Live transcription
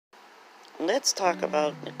Let's talk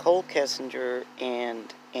about Nichol Kessinger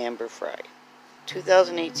and Amber Frey.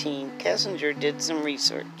 2018, Kessinger did some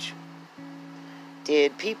research.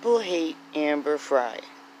 Did people hate Amber Frey?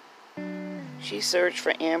 She searched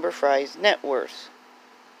for Amber Frey's net worth.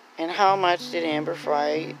 And how much did Amber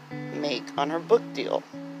Frey make on her book deal?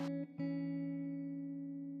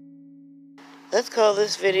 Let's call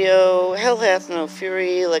this video Hell Hath No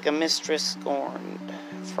Fury Like a Mistress Scorned.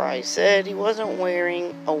 Frey said he wasn't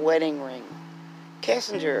wearing a wedding ring.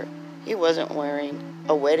 Kessinger, he wasn't wearing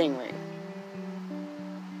a wedding ring.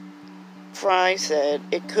 Frey said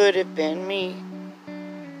it could have been me.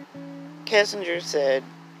 Kessinger said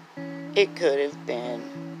it could have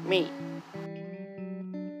been me.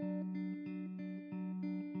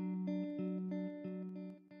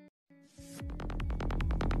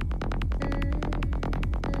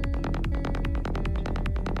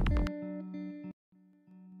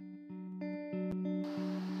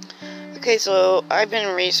 Okay, so I've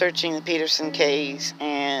been researching the Peterson case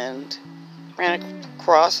and ran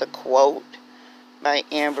across a quote by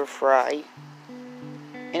Amber Frey,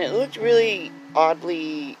 and it looked really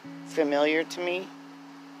oddly familiar to me.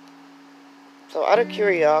 So out of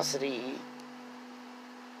curiosity,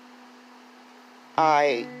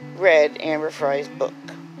 I read Amber Frey's book.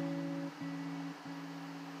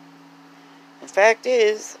 The fact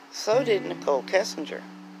is, so did Nichol Kessinger.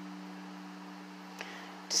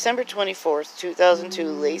 December 24th, 2002,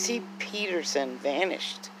 Lacey Peterson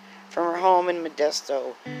vanished from her home in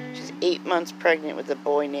Modesto. She's 8 months pregnant with a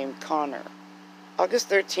boy named Connor. August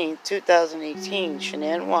 13th, 2018,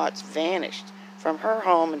 Shanann Watts vanished from her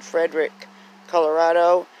home in Frederick,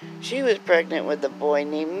 Colorado. She was pregnant with a boy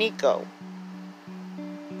named Nichol.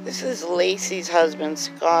 This is Lacey's husband,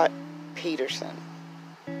 Scott Peterson.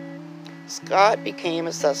 Scott became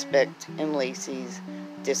a suspect in Lacey's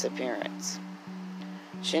disappearance.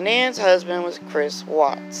 Shanann's husband was Chris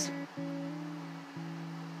Watts.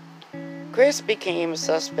 Chris became a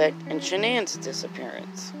suspect in Shanann's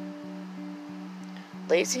disappearance.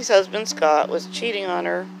 Lacey's husband Scott was cheating on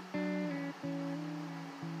her,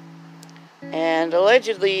 and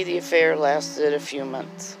allegedly the affair lasted a few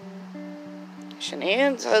months.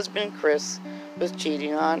 Shanann's husband Chris was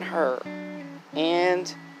cheating on her,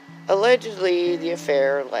 and allegedly the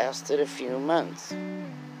affair lasted a few months.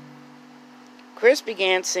 Chris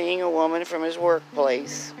began seeing a woman from his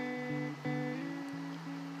workplace,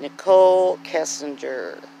 Nichol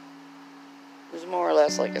Kessinger, who's more or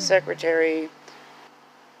less like a secretary.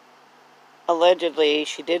 Allegedly,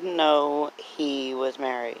 she didn't know he was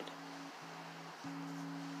married.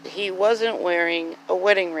 He wasn't wearing a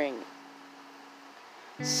wedding ring.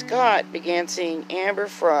 Scott began seeing Amber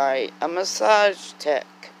Frey, a massage tech.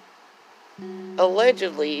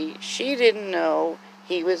 Allegedly, she didn't know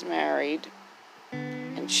he was married.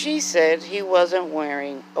 And she said he wasn't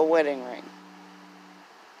wearing a wedding ring.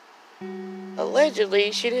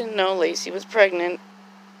 Allegedly, she didn't know Lacey was pregnant,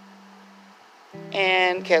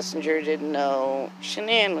 and Kessinger didn't know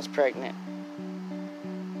Shanann was pregnant.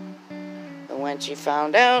 And when she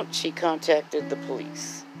found out, she contacted the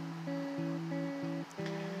police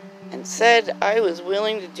and said, "I was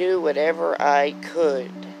willing to do whatever I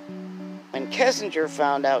could." When Kessinger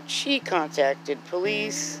found out, she contacted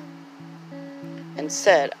police and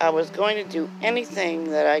said, "I was going to do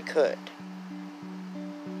anything that I could."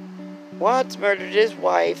 Watts murdered his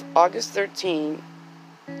wife August 13,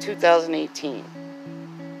 2018,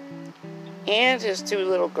 and his 2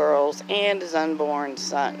 little girls and his unborn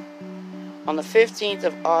son. On the 15th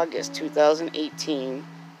of August 2018,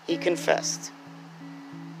 he confessed.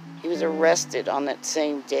 He was arrested on that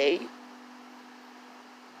same day.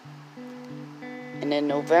 And in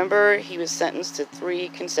November, he was sentenced to 3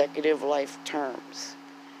 consecutive life terms.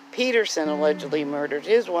 Peterson allegedly murdered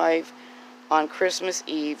his wife on Christmas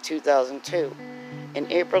Eve 2002.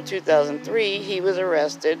 In April 2003, he was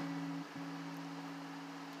arrested.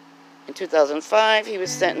 In 2005, he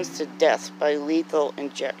was sentenced to death by lethal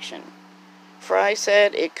injection. Frey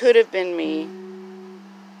said, "It could have been me."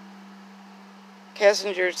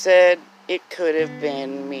 Kessinger said, "It could have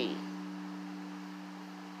been me."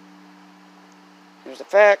 There's a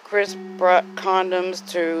fact: Chris brought condoms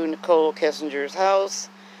to Nichol Kessinger's house.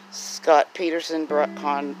 Scott Peterson brought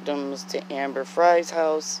condoms to Amber Frey's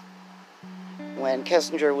house. When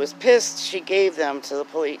Kessinger was pissed, she gave them to the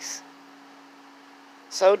police.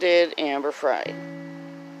 So did Amber Frey.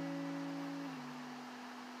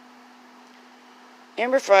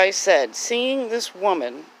 Amber Frey said, "Seeing this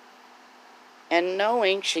woman and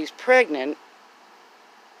knowing she's pregnant,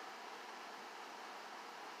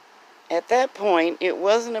 at that point, it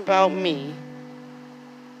wasn't about me.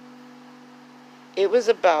 It was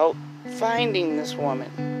about finding this woman.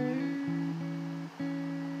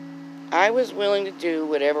 I was willing to do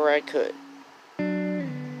whatever I could.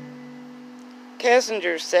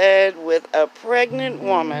 Kessinger said, with a pregnant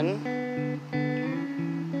woman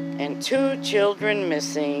and 2 children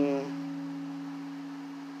missing,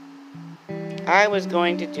 I was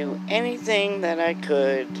going to do anything that I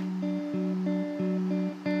could.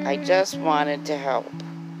 I just wanted to help.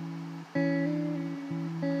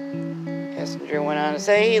 Kessinger went on to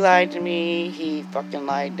say he lied to me, he fucking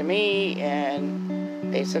lied to me,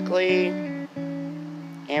 and basically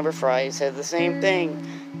Amber Frey said the same thing.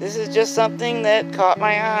 This is just something that caught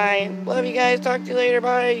my eye. Love you guys, talk to you later,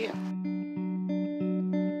 bye.